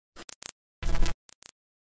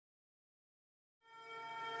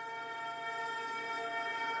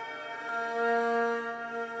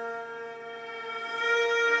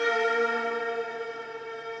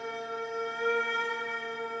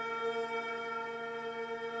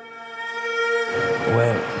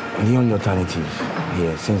The only alternative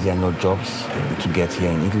here, since there are no jobs to get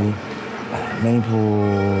here in Italy, many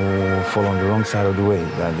people fall on the wrong side of the way,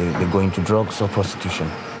 that they go into drugs or prostitution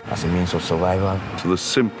as a means of survival. So there's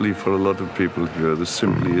simply, for a lot of people here, there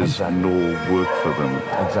simply is no work for them.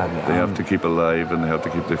 Exactly. They have to keep alive and they have to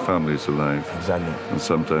keep their families alive. Exactly. And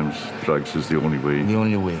sometimes drugs is the only way. The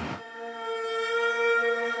only way.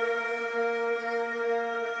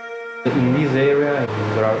 In this area,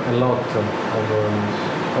 there are a lot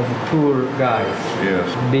of poor guys.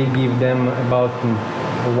 Yes. They give them about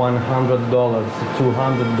 $100,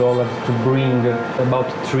 $200 to bring about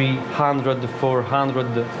 300,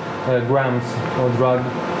 400 grams of drug.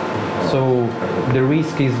 So the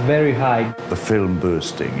risk is very high. The film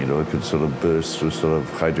bursting, you know, it could sort of burst through sort of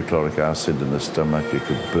hydrochloric acid in the stomach. It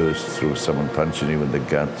could burst through someone punching you in the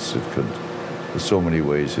guts. It could, there's so many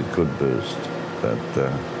ways it could burst that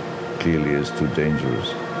clearly is too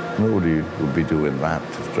dangerous. Nobody would be doing that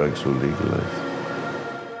if drugs were legalized.